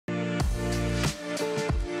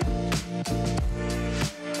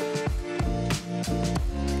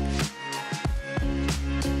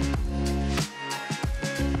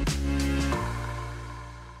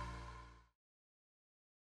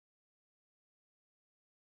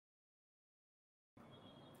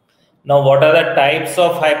Now, what are the types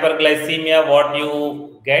of hyperglycemia? What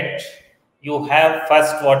you get? You have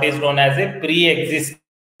first what is known as a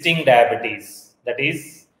pre-existing diabetes. That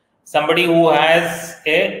is, somebody who has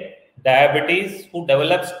a diabetes who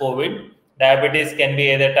develops COVID. Diabetes can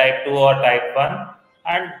be either type 2 or type 1,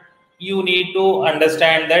 and you need to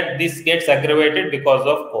understand that this gets aggravated because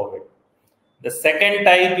of COVID. The second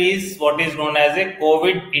type is what is known as a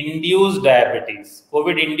COVID-induced diabetes.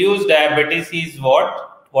 COVID-induced diabetes is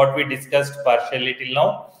what we discussed partially till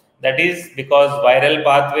now. That is because viral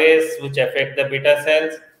pathways which affect the beta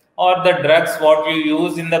cells or the drugs what you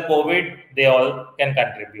use in the COVID, they all can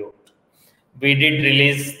contribute. We did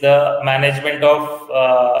release the management of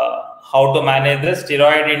how to manage the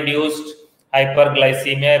steroid-induced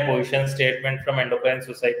hyperglycemia, a position statement from Endocrine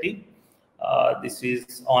Society. This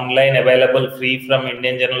is online, available free from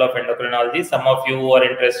Indian Journal of Endocrinology. Some of you who are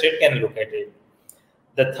interested can look at it.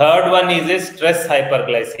 The third one is a stress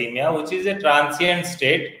hyperglycemia, which is a transient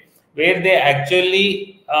state where they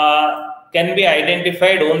actually can be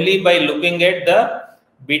identified only by looking at the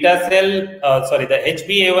beta cell, the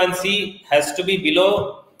HbA1c has to be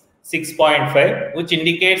below 6.5, which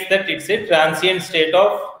indicates that it's a transient state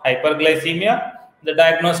of hyperglycemia. The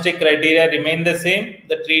diagnostic criteria remain the same.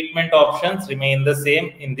 The treatment options remain the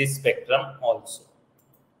same in this spectrum also.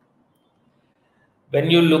 When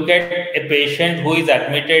you look at a patient who is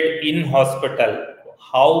admitted in hospital,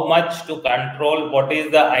 how much to control, what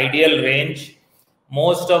is the ideal range?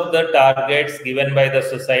 Most of the targets given by the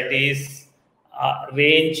societies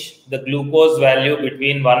range the glucose value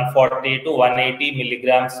between 140 to 180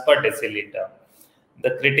 milligrams per deciliter.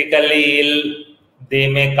 The critically ill,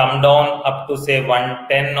 they may come down up to say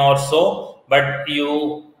 110 or so, but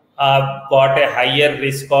you got a higher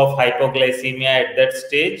risk of hypoglycemia at that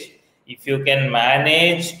stage. If you can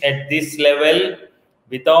manage at this level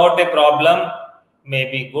without a problem,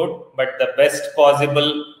 may be good, but the best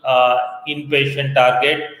possible inpatient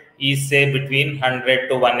target is say between 100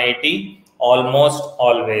 to 180 almost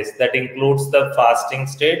always. That includes the fasting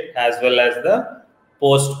state as well as the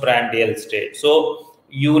postprandial state. So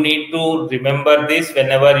you need to remember this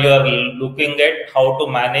whenever you are looking at how to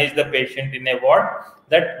manage the patient in a ward,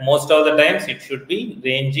 that most of the times it should be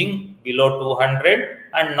ranging below 200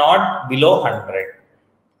 and not below 100.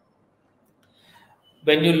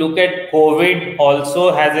 When you look at COVID,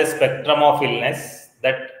 also has a spectrum of illness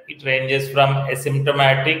that it ranges from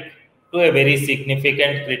asymptomatic to a very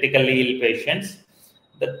significant critically ill patients.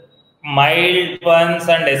 The mild ones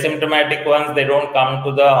and asymptomatic ones, they don't come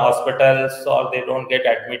to the hospitals or they don't get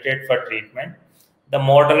admitted for treatment. The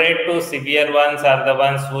moderate to severe ones are the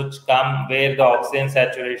ones which come where the oxygen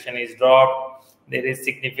saturation is dropped, there is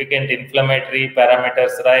significant inflammatory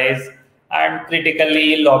parameters rise, and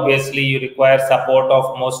critically ill, obviously you require support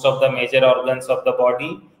of most of the major organs of the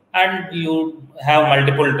body, and you have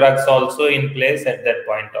multiple drugs also in place at that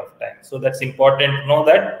point of time. So that's important to know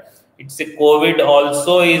that it's a COVID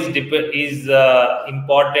also is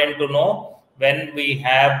important to know when we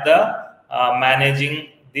have the managing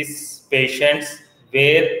these patients,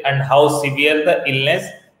 where and how severe the illness,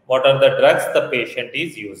 what are the drugs the patient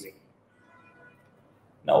is using.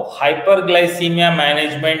 Now, hyperglycemia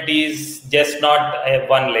management is just not a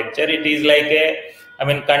one lecture. It is like a,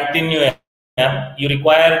 continuum. You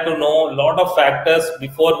require to know a lot of factors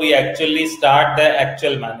before we actually start the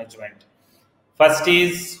actual management. First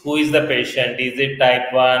is, who is the patient? Is it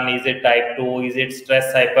type 1? Is it type 2? Is it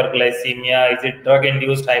stress hyperglycemia? Is it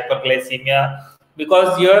drug-induced hyperglycemia?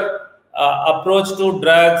 Because your approach to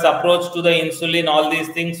drugs, approach to the insulin, all these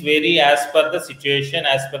things vary as per the situation,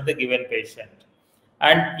 as per the given patient.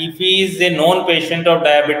 And if he is a known patient of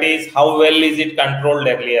diabetes, how well is it controlled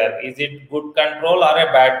earlier? Is it good control or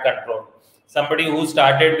a bad control? Somebody who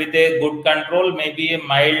started with a good control, maybe a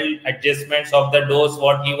mild adjustments of the dose,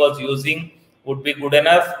 what he was using would be good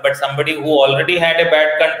enough. But somebody who already had a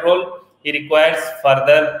bad control, he requires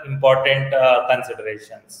further important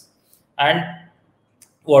considerations. And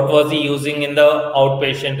what was he using in the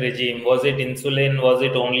outpatient regime? Was it insulin? Was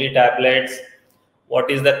it only tablets? What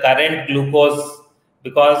is the current glucose?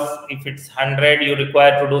 Because if it's 100, you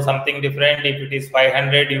require to do something different. If it is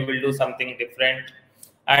 500, you will do something different.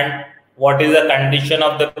 And what is the condition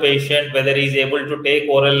of the patient, whether he is able to take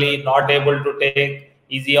orally, not able to take,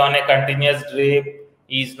 is he on a continuous drip,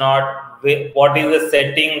 is not, what is the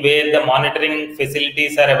setting where the monitoring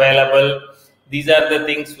facilities are available. These are the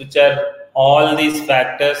things which are, all these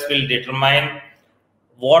factors will determine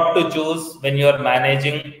what to choose when you are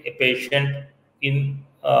managing a patient in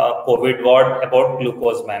COVID ward about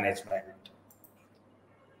glucose management.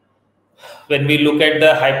 When we look at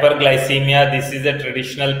the hyperglycemia, this is a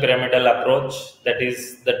traditional pyramidal approach. That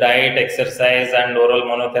is, the diet, exercise, and oral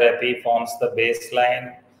monotherapy forms the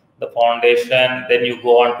baseline, the foundation. Then you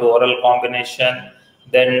go on to oral combination,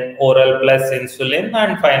 then oral plus insulin,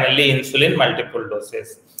 and finally insulin multiple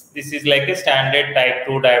doses. This is like a standard type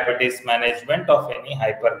 2 diabetes management of any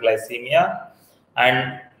hyperglycemia.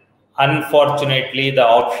 And unfortunately, the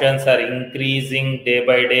options are increasing day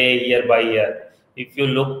by day, year by year. If you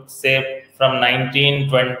look, say, from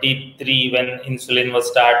 1923 when insulin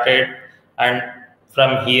was started, and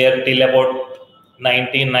from here till about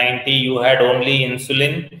 1990, you had only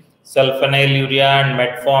insulin, sulfonylurea, and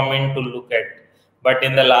metformin to look at. But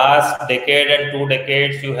in the last decade and 2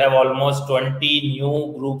 decades, you have almost 20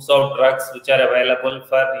 new groups of drugs which are available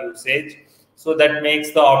for usage. So that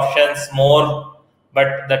makes the options more,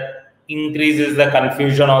 but that increases the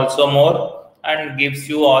confusion also more, and gives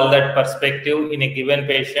you all that perspective in a given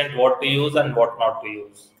patient what to use and what not to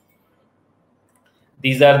use.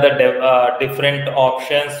 These are the different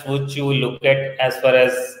options which you look at as far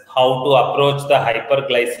as how to approach the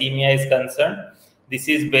hyperglycemia is concerned. This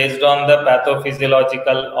is based on the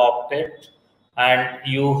pathophysiological octet, and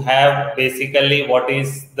you have basically what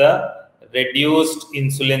is the reduced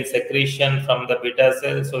insulin secretion from the beta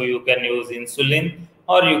cell. So you can use insulin,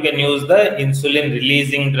 or you can use the insulin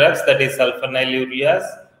releasing drugs, that is sulfonylureas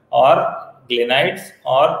or glinides,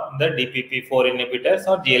 or the DPP4 inhibitors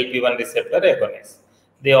or GLP-1 receptor agonists.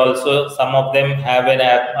 They also, some of them have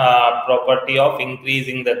a property of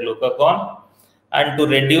increasing the glucagon, and to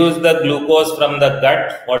reduce the glucose from the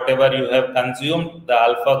gut, whatever you have consumed, the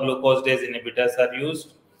alpha glucosidase inhibitors are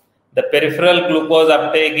used. The peripheral glucose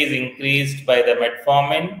uptake is increased by the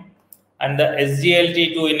metformin, and the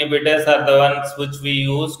SGLT2 inhibitors are the ones which we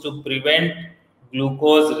use to prevent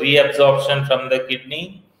glucose reabsorption from the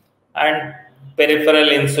kidney, and peripheral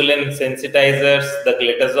insulin sensitizers, the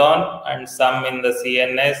glitazone, and some in the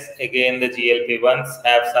CNS, again the GLP-1s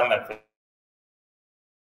have some effect.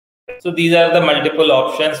 So these are the multiple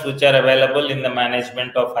options which are available in the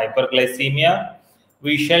management of hyperglycemia.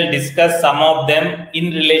 We shall discuss some of them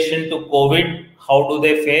in relation to COVID. How do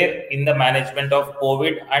they fare in the management of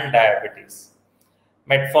COVID and diabetes?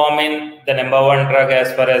 Metformin, the number one drug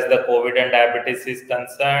as far as the COVID and diabetes is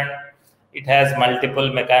concerned. It has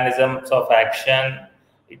multiple mechanisms of action.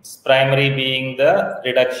 Its primary being the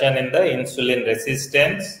reduction in the insulin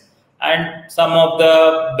resistance, and some of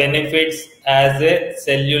the benefits as a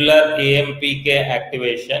cellular AMPK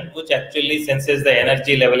activation, which actually senses the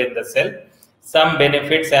energy level in the cell. Some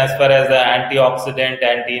benefits as far as the antioxidant,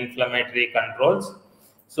 anti-inflammatory controls.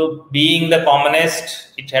 So being the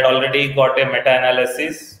commonest, it had already got a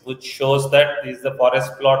meta-analysis which shows that, this is the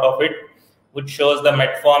forest plot of it, which shows the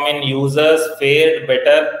metformin users fared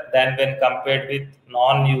better than when compared with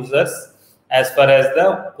non-users as far as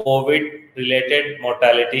the COVID-related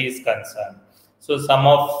mortality is concerned. So some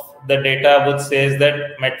of the data which says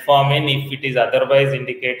that metformin, if it is otherwise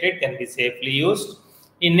indicated, can be safely used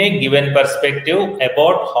in a given perspective.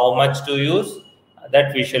 About how much to use,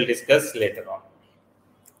 that we shall discuss later on.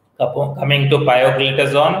 Coming to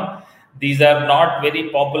pioglitazone, these are not very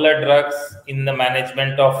popular drugs in the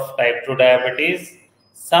management of type 2 diabetes.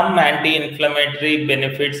 Some anti-inflammatory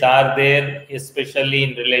benefits are there, especially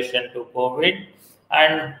in relation to COVID,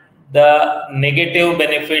 and the negative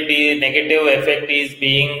effect is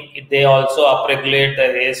being, they also upregulate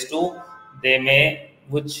the ACE2,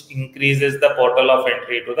 which increases the portal of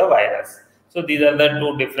entry to the virus. So these are the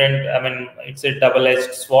two different, it's a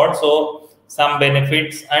double-edged sword. So some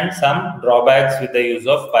benefits and some drawbacks with the use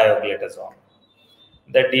of pioglitazone.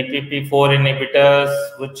 The DPP4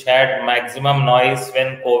 inhibitors, which had maximum noise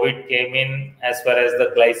when COVID came in as far as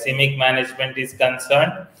the glycemic management is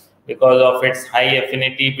concerned, because of its high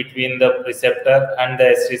affinity between the receptor and the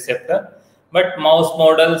S receptor. But mouse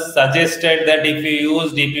models suggested that if you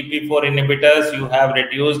use DPP4 inhibitors, you have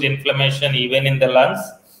reduced inflammation even in the lungs,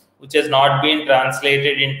 which has not been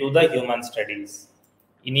translated into the human studies.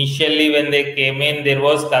 Initially, when they came in, there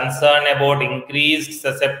was concern about increased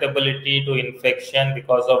susceptibility to infection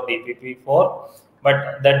because of DPP4,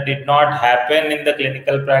 but that did not happen in the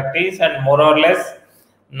clinical practice, and more or less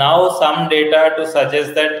now some data to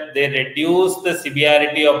suggest that they reduce the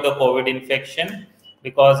severity of the COVID infection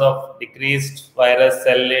because of decreased virus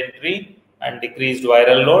cell entry and decreased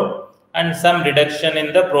viral load, and some reduction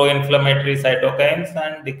in the pro-inflammatory cytokines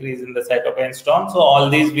and decrease in the cytokine storm. So all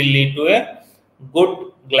these will lead to a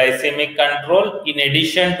good glycemic control. In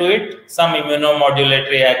addition to it, some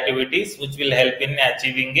immunomodulatory activities which will help in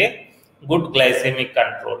achieving a good glycemic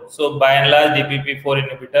control. So by and large, DPP4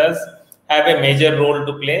 inhibitors have a major role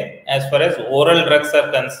to play as far as oral drugs are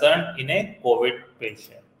concerned in a COVID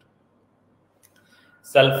patient.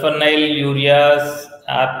 Sulfonylureas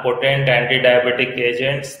are potent anti-diabetic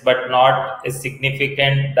agents, but not a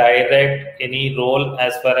significant direct any role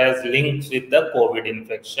as far as links with the COVID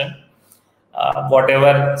infection.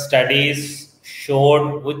 Whatever studies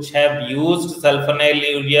showed which have used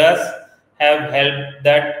sulfonylureas have helped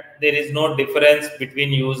that there is no difference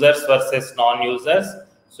between users versus non-users.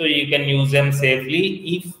 So you can use them safely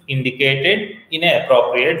if indicated in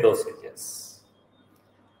appropriate dosages.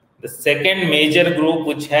 The second major group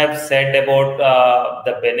which have said about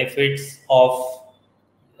the benefits of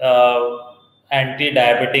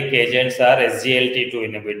anti-diabetic agents are SGLT2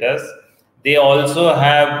 inhibitors. They also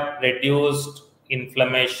have reduced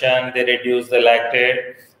inflammation, they reduce the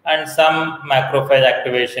lactate, and some macrophage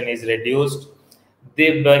activation is reduced.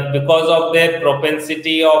 Because of their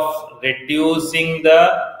propensity of reducing the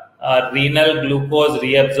renal glucose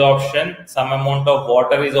reabsorption, some amount of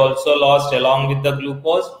water is also lost along with the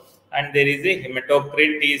glucose, and there is a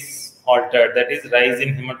hematocrit is altered, that is rise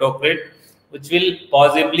in hematocrit, which will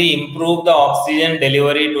possibly improve the oxygen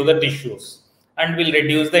delivery to the tissues and will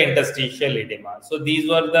reduce the interstitial edema. So these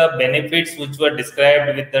were the benefits which were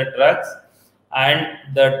described with the drugs, and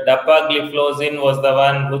the dapagliflozin was the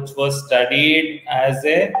one which was studied as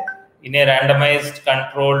in a randomized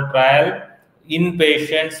controlled trial in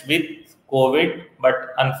patients with COVID,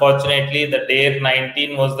 but unfortunately the DARE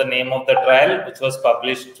 19 was the name of the trial, which was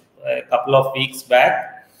published a couple of weeks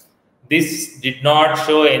back. This did not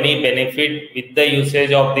show any benefit with the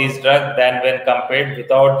usage of these drugs than when compared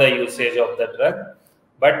without the usage of the drug.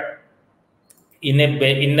 But in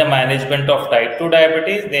the management of type 2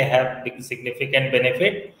 diabetes, they have significant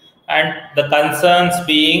benefit. And the concerns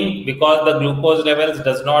being, because the glucose levels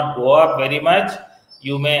does not go up very much,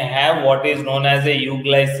 you may have what is known as a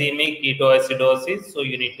euglycemic ketoacidosis. So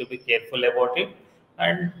you need to be careful about it.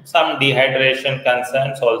 And some dehydration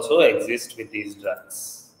concerns also exist with these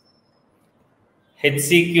drugs.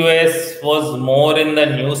 HCQS was more in the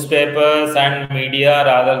newspapers and media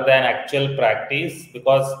rather than actual practice,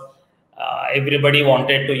 because everybody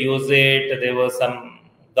wanted to use it. There were some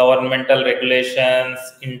governmental regulations,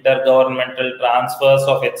 intergovernmental transfers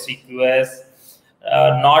of HCQS.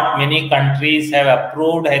 Not many countries have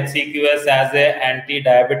approved HCQS as an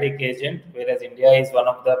anti-diabetic agent, whereas India is one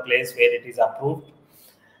of the places where it is approved.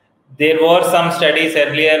 There were some studies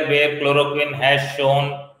earlier where chloroquine has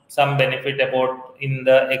shown some benefit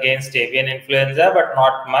against avian influenza, but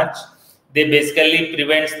not much. They basically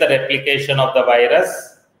prevents the replication of the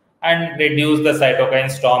virus and reduce the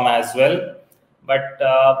cytokine storm as well, but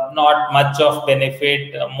not much of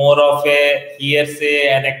benefit, more of a hearsay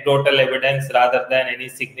anecdotal evidence rather than any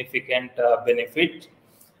significant benefit.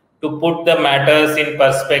 To put the matters in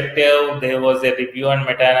perspective, there was a review and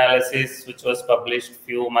meta-analysis which was published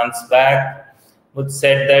few months back, which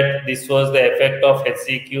said that this was the effect of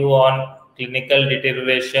HCQ on clinical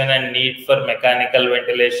deterioration and need for mechanical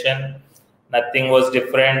ventilation. Nothing was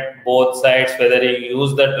different. Both sides, whether you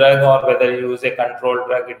use the drug or whether you use a controlled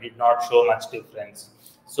drug, it did not show much difference.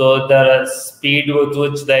 So the speed with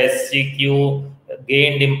which the HCQ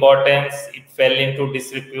gained importance, it fell into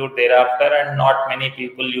disrepute thereafter, and not many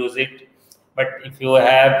people use it. But if you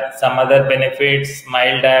have some other benefits,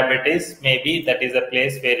 mild diabetes, maybe that is a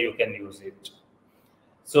place where you can use it.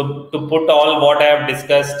 So to put all what I have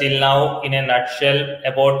discussed till now in a nutshell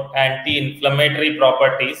about anti-inflammatory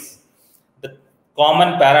properties, the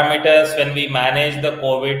common parameters when we manage the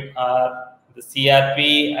COVID are the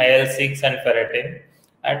CRP, IL-6 and ferritin.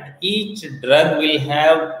 And each drug will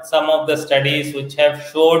have some of the studies which have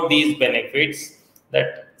showed these benefits,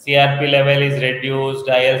 that CRP level is reduced,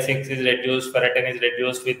 IL-6 is reduced, ferritin is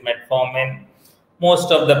reduced with metformin.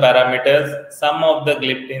 Most of the parameters, some of the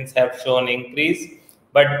gliptins have shown increase,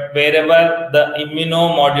 but wherever the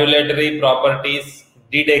immunomodulatory properties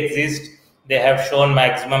did exist, they have shown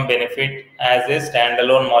maximum benefit as a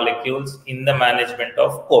standalone molecules in the management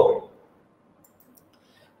of COVID.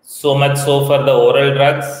 So much so for the oral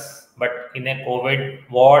drugs, but in a COVID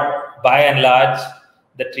ward, by and large,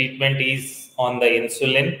 the treatment is on the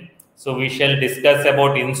insulin. So we shall discuss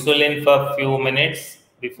about insulin for a few minutes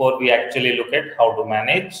before we actually look at how to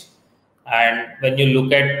manage. And when you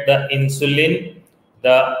look at the insulin,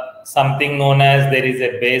 something known as, there is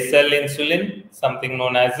a basal insulin, something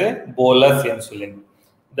known as a bolus insulin.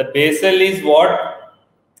 The basal is what?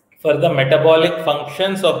 For the metabolic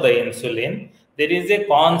functions of the insulin, there is a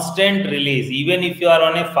constant release. Even if you are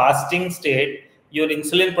on a fasting state, your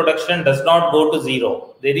insulin production does not go to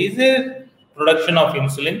zero. There is a production of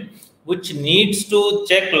insulin which needs to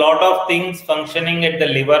check lot of things functioning at the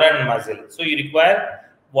liver and muscle. So you require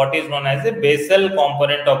what is known as a basal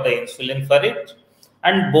component of the insulin for it.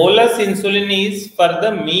 And bolus insulin is for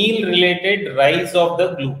the meal related rise of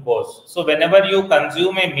the glucose. So whenever you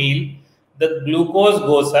consume a meal, the glucose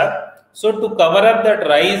goes up. So to cover up that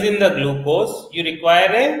rise in the glucose, you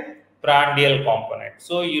require a prandial component.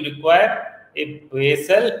 So you require a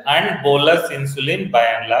basal and bolus insulin by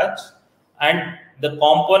and large. And the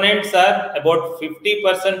components are about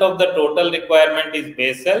 50% of the total requirement is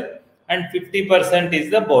basal and 50% is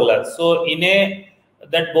the bolus. So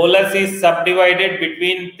that bolus is subdivided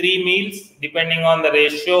between 3 meals depending on the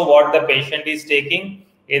ratio what the patient is taking,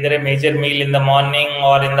 either a major meal in the morning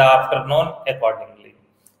or in the afternoon accordingly.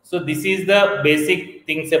 So this is the basic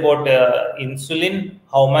things about insulin,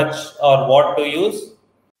 how much or what to use.